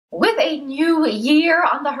With a new year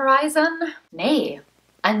on the horizon, nay,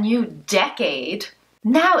 a new decade,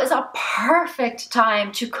 now is a perfect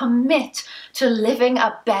time to commit to living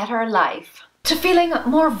a better life, to feeling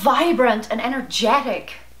more vibrant and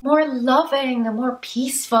energetic, more loving, more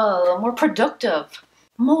peaceful, more productive,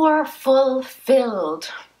 more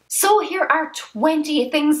fulfilled. So here are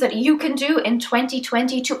 20 things that you can do in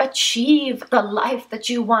 2020 to achieve the life that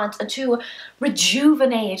you want and to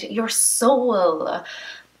rejuvenate your soul.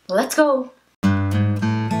 Let's go. Hi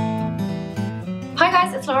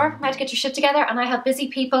guys, it's Laura from How to Get Your Shit Together, and I help busy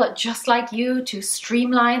people just like you to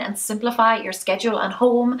streamline and simplify your schedule and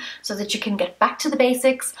home so that you can get back to the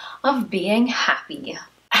basics of being happy.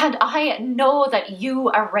 And I know that you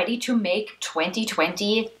are ready to make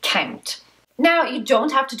 2020 count. Now, you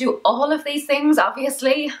don't have to do all of these things,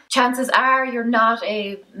 obviously. Chances are you're not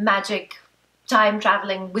a magic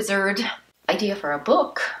time-traveling wizard. Idea for a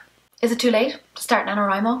book. Is it too late to start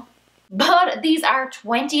NaNoWriMo? But these are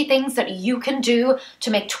 20 things that you can do to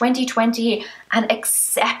make 2020 an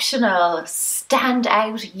exceptional,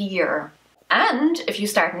 standout year. And if you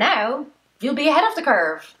start now, you'll be ahead of the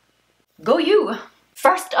curve. Go you!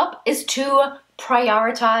 First up is to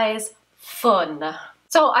prioritize fun.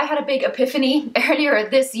 So I had a big epiphany earlier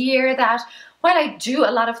this year that while I do a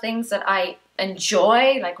lot of things that I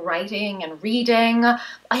enjoy, like writing and reading,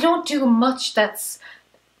 I don't do much that's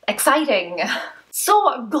exciting.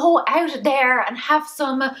 So go out there and have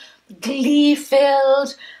some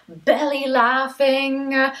glee-filled, belly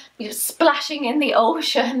laughing, splashing in the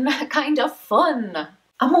ocean kind of fun.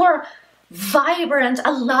 A more vibrant,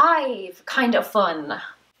 alive kind of fun,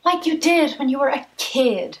 like you did when you were a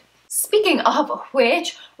kid. Speaking of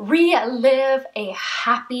which, relive a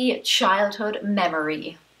happy childhood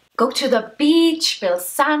memory. Go to the beach, build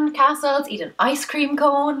sandcastles, eat an ice cream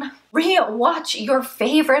cone. Re-watch your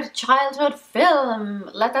favorite childhood film.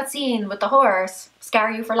 Let that scene with the horse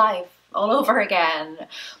scar you for life all over again.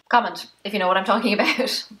 Comment if you know what I'm talking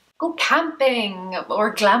about. Go camping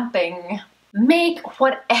or glamping. Make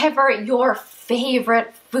whatever your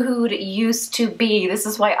favorite food used to be. This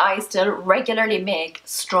is why I still regularly make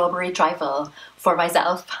strawberry trifle for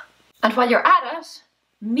myself. And while you're at it,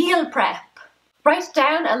 meal prep. Write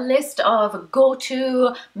down a list of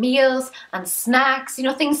go-to meals and snacks,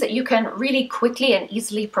 things that you can really quickly and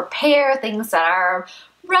easily prepare, things that are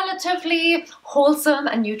relatively wholesome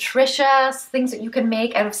and nutritious, things that you can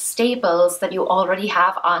make out of staples that you already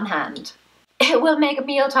have on hand. It will make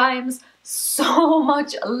meal times so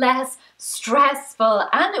much less stressful,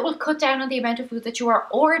 and it will cut down on the amount of food that you are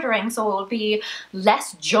ordering, so it will be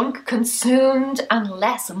less junk consumed and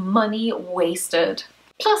less money wasted.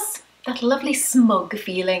 Plus, that lovely smug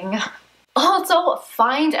feeling. Also,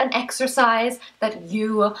 find an exercise that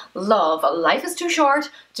you love. Life is too short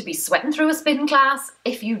to be sweating through a spin class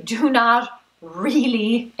if you do not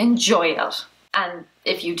really enjoy it. And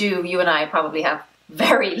if you do, you and I probably have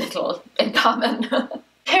very little in common.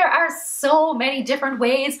 There are so many different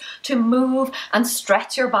ways to move and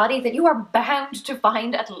stretch your body that you are bound to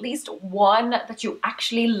find at least one that you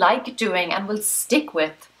actually like doing and will stick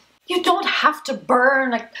with. You don't have to burn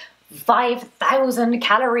like 5,000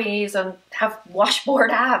 calories and have washboard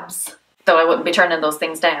abs. Though I wouldn't be turning those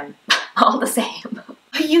things down all the same.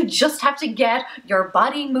 You just have to get your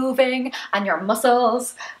body moving and your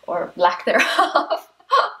muscles, or lack thereof,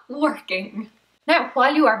 working. Now,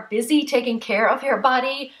 while you are busy taking care of your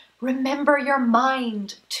body, remember your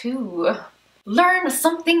mind too. Learn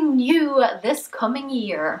something new this coming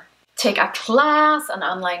year. Take a class, an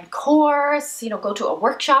online course, go to a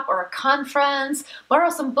workshop or a conference, borrow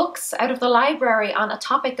some books out of the library on a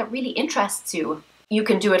topic that really interests you. You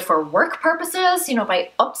can do it for work purposes, by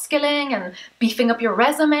upskilling and beefing up your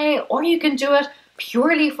resume, or you can do it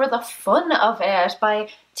purely for the fun of it by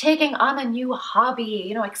taking on a new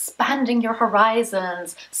hobby, expanding your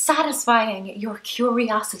horizons, satisfying your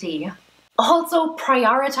curiosity. Also,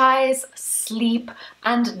 prioritize sleep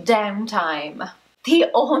and downtime. The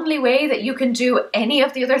only way that you can do any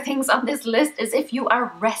of the other things on this list is if you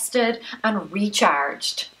are rested and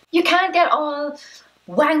recharged. You can't get all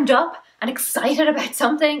wound up and excited about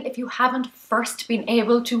something if you haven't first been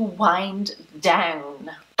able to wind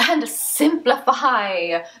down. And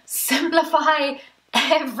simplify. Simplify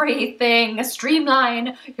everything.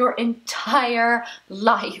 Streamline your entire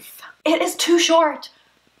life. It is too short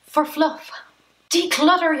for fluff.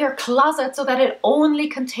 Declutter your closet so that it only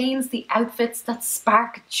contains the outfits that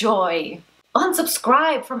spark joy.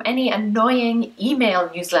 Unsubscribe from any annoying email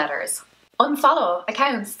newsletters. Unfollow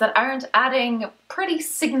accounts that aren't adding pretty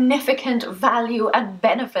significant value and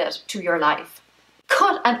benefit to your life.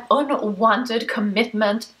 Cut an unwanted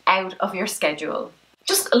commitment out of your schedule.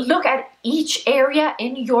 Just look at each area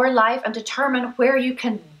in your life and determine where you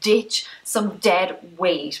can ditch some dead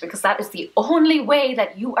weight, because that is the only way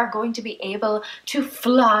that you are going to be able to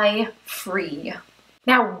fly free.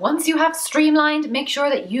 Now, once you have streamlined, make sure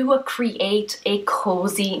that you create a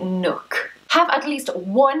cozy nook. Have at least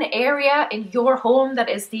one area in your home that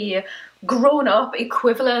is the grown-up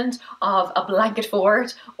equivalent of a blanket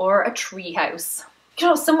fort or a tree house. You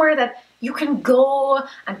know, somewhere that you can go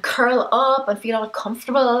and curl up and feel all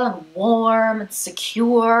comfortable and warm and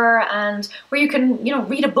secure, and where you can, you know,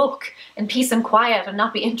 read a book in peace and quiet and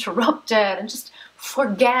not be interrupted and just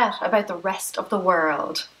forget about the rest of the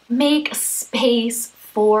world. Make space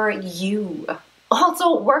for you.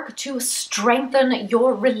 Also, work to strengthen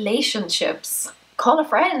your relationships. Call a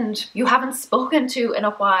friend you haven't spoken to in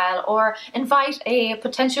a while, or invite a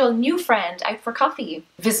potential new friend out for coffee.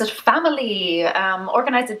 Visit family,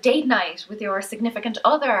 organize a date night with your significant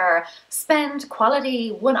other, spend quality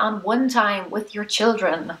one-on-one time with your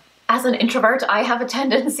children. As an introvert, I have a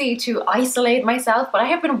tendency to isolate myself, but I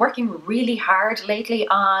have been working really hard lately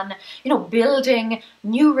on, you know, building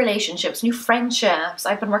new relationships, new friendships.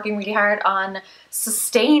 I've been working really hard on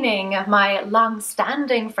sustaining my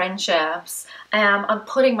long-standing friendships, on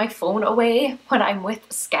putting my phone away when I'm with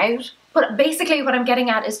Scout. But basically what I'm getting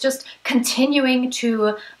at is just continuing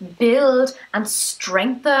to build and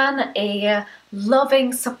strengthen a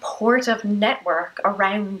loving, supportive network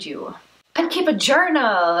around you. And keep a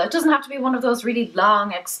journal. It doesn't have to be one of those really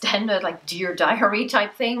long, extended, like Dear Diary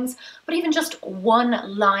type things, but even just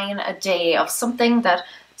one line a day of something that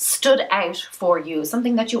stood out for you,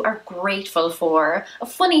 something that you are grateful for, a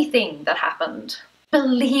funny thing that happened.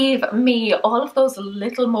 Believe me, all of those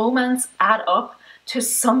little moments add up to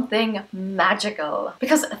something magical.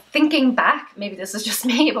 Because thinking back, maybe this is just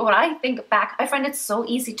me, but when I think back, I find it so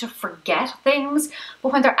easy to forget things,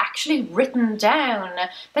 but when they're actually written down,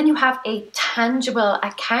 then you have a tangible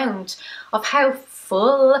account of how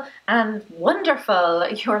full and wonderful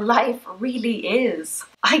your life really is.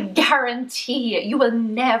 I guarantee you will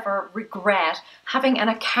never regret having an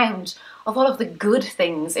account of all of the good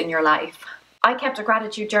things in your life. I kept a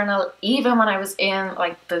gratitude journal even when I was in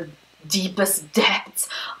like the deepest depths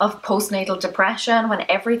of postnatal depression, when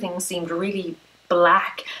everything seemed really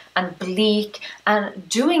black and bleak, and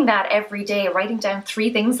doing that every day, writing down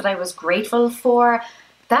 3 things that I was grateful for,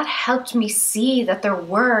 that helped me see that there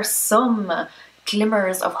were some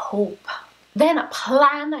glimmers of hope. Then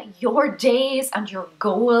plan your days and your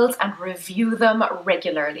goals and review them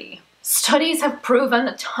regularly. Studies have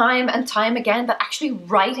proven time and time again that actually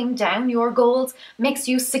writing down your goals makes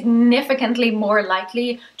you significantly more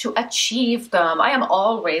likely to achieve them. I am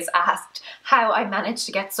always asked how I manage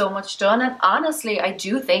to get so much done, and honestly, I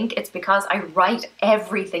do think it's because I write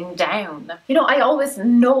everything down. You know, I always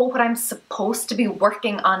know what I'm supposed to be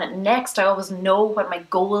working on next. I always know what my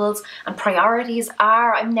goals and priorities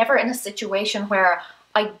are. I'm never in a situation where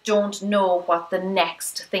I don't know what the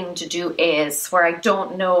next thing to do is, where I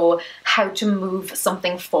don't know how to move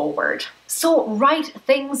something forward. So write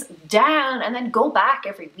things down and then go back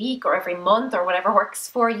every week or every month or whatever works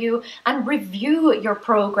for you and review your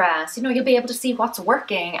progress. You know, you'll be able to see what's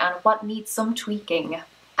working and what needs some tweaking.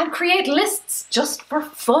 And create lists just for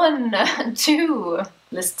fun too.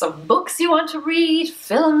 Lists of books you want to read,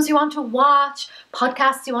 films you want to watch,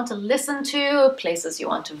 podcasts you want to listen to, places you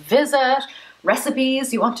want to visit,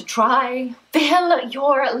 recipes you want to try. Fill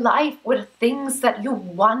your life with things that you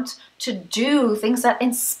want to do, things that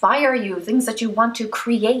inspire you, things that you want to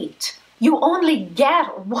create. You only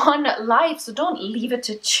get one life, so don't leave it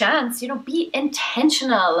to chance. You know, be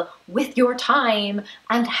intentional with your time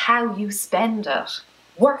and how you spend it.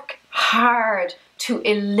 Work hard to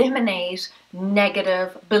eliminate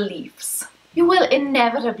negative beliefs. You will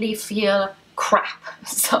inevitably feel crap.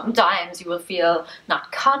 Sometimes you will feel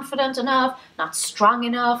not confident enough, not strong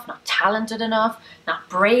enough, not talented enough, not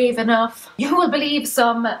brave enough. You will believe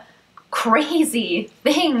some crazy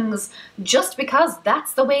things just because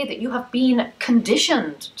that's the way that you have been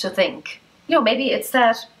conditioned to think. You know, maybe it's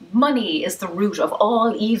that money is the root of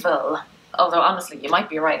all evil. Although honestly, you might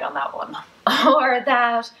be right on that one. Or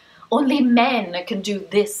that only men can do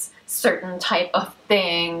this certain type of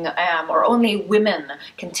thing, or only women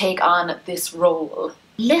can take on this role.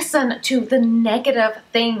 Listen to the negative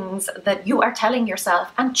things that you are telling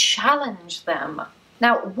yourself and challenge them.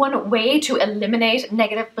 Now, one way to eliminate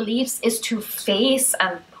negative beliefs is to face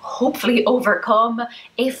and hopefully overcome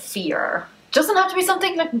a fear. Doesn't have to be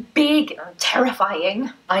something like big and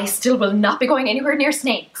terrifying. I still will not be going anywhere near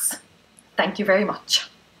snakes. Thank you very much.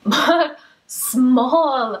 But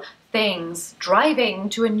small things, driving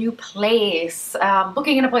to a new place,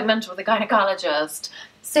 booking an appointment with a gynecologist,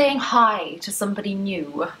 saying hi to somebody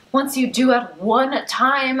new. Once you do it one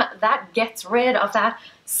time, that gets rid of that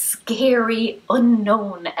scary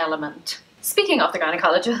unknown element. Speaking of the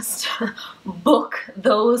gynecologist, book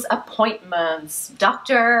those appointments.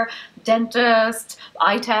 Doctor, dentist,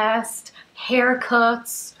 eye test,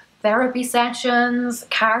 haircuts, therapy sessions,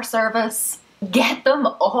 car service. Get them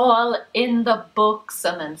all in the books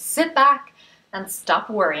and then sit back and stop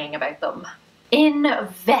worrying about them.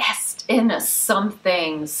 Invest in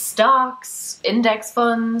something. Stocks, index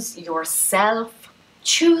funds, yourself.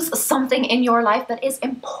 Choose something in your life that is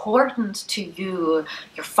important to you.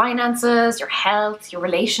 Your finances, your health, your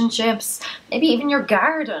relationships, maybe even your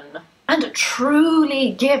garden. And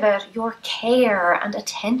truly give it your care and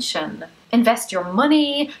attention. Invest your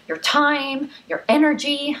money, your time, your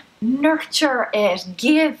energy. Nurture it,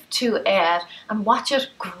 give to it, and watch it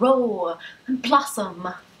grow and blossom.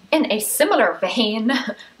 In a similar vein,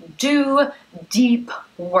 do deep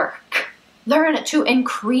work. Learn to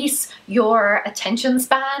increase your attention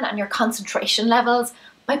span and your concentration levels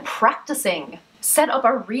by practicing. Set up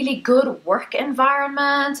a really good work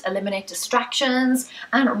environment, eliminate distractions,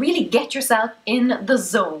 and really get yourself in the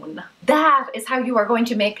zone. That is how you are going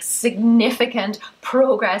to make significant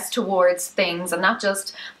progress towards things and not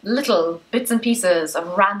just little bits and pieces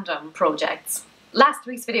of random projects. Last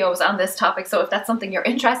week's video was on this topic, so if that's something you're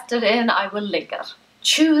interested in, I will link it.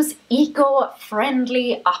 Choose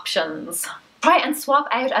eco-friendly options. Try and swap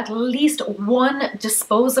out at least one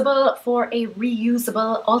disposable for a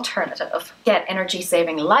reusable alternative. Get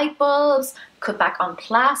energy-saving light bulbs, cut back on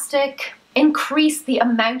plastic, increase the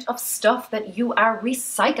amount of stuff that you are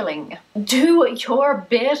recycling. Do your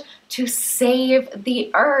bit to save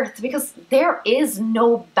the earth because there is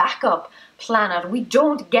no backup planet. We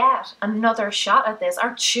don't get another shot at this.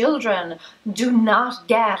 Our children do not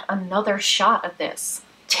get another shot at this.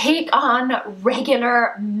 Take on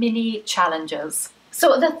regular mini challenges.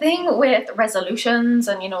 So the thing with resolutions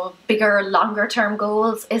and, bigger, longer term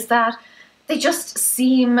goals is that they just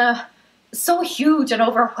seem so huge and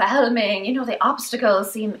overwhelming. The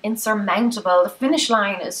obstacles seem insurmountable. The finish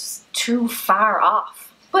line is too far off.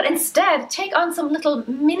 But instead, take on some little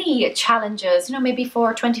mini challenges, maybe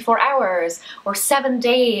for 24 hours or 7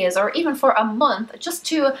 days or even for a month, just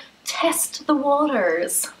to test the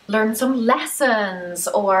waters. Learn some lessons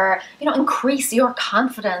or, increase your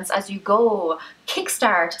confidence as you go.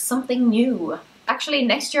 Kickstart something new. Actually,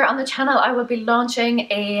 next year on the channel, I will be launching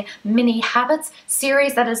a mini habits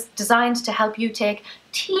series that is designed to help you take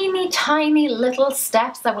teeny tiny little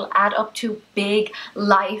steps that will add up to big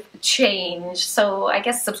life change. So I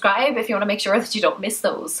guess subscribe if you want to make sure that you don't miss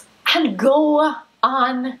those. And go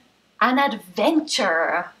on an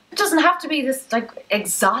adventure. It doesn't have to be this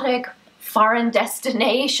exotic foreign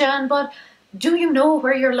destination, but do you know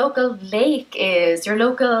where your local lake is, your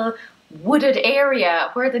local wooded area,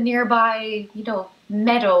 where the nearby,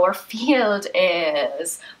 meadow or field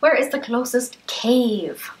is? Where is the closest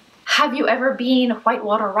cave? Have you ever been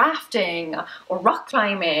whitewater rafting or rock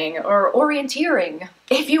climbing or orienteering?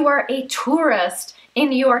 If you were a tourist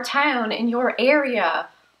in your town, in your area,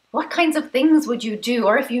 what kinds of things would you do?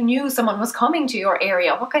 Or if you knew someone was coming to your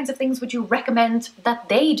area, what kinds of things would you recommend that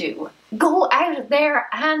they do? Go out there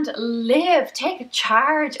and live. Take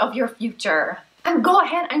charge of your future. And go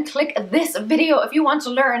ahead and click this video if you want to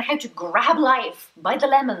learn how to grab life by the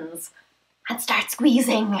lemons and start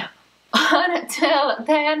squeezing. Until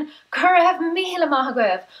then, Carav Mila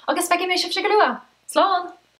Mahagwev, August Becky Mishif Shigalua. Slán!